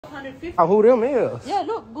$150. Oh, who them is? Yeah,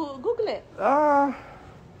 look, Google it. I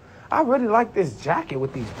really like this jacket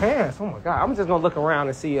with these pants. Oh my God. I'm just gonna look around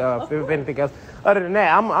and see if there's anything else. Other than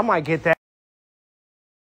that, I might get that.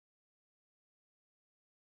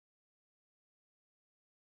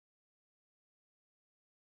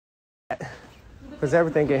 Because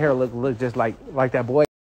everything in here look just like that boy.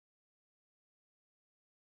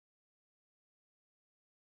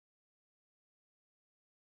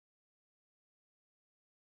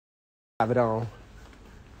 Have it on.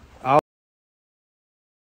 All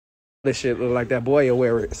this shit look like that boy will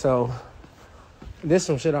wear it. So there's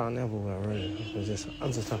some shit I'll never wear. Right?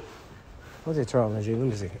 I'm just talking. What's it trolling, G? Let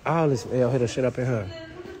me see. All this Hitta shit up in her.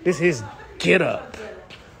 This is get up.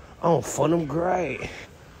 Oh, for them great.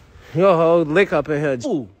 Your whole lick up in here.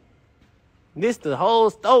 Ooh. This the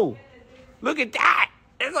whole stove. Look at that.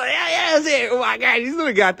 That's it. Oh my God, you should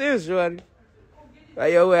have got this, shorty.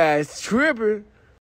 Like your ass tripping.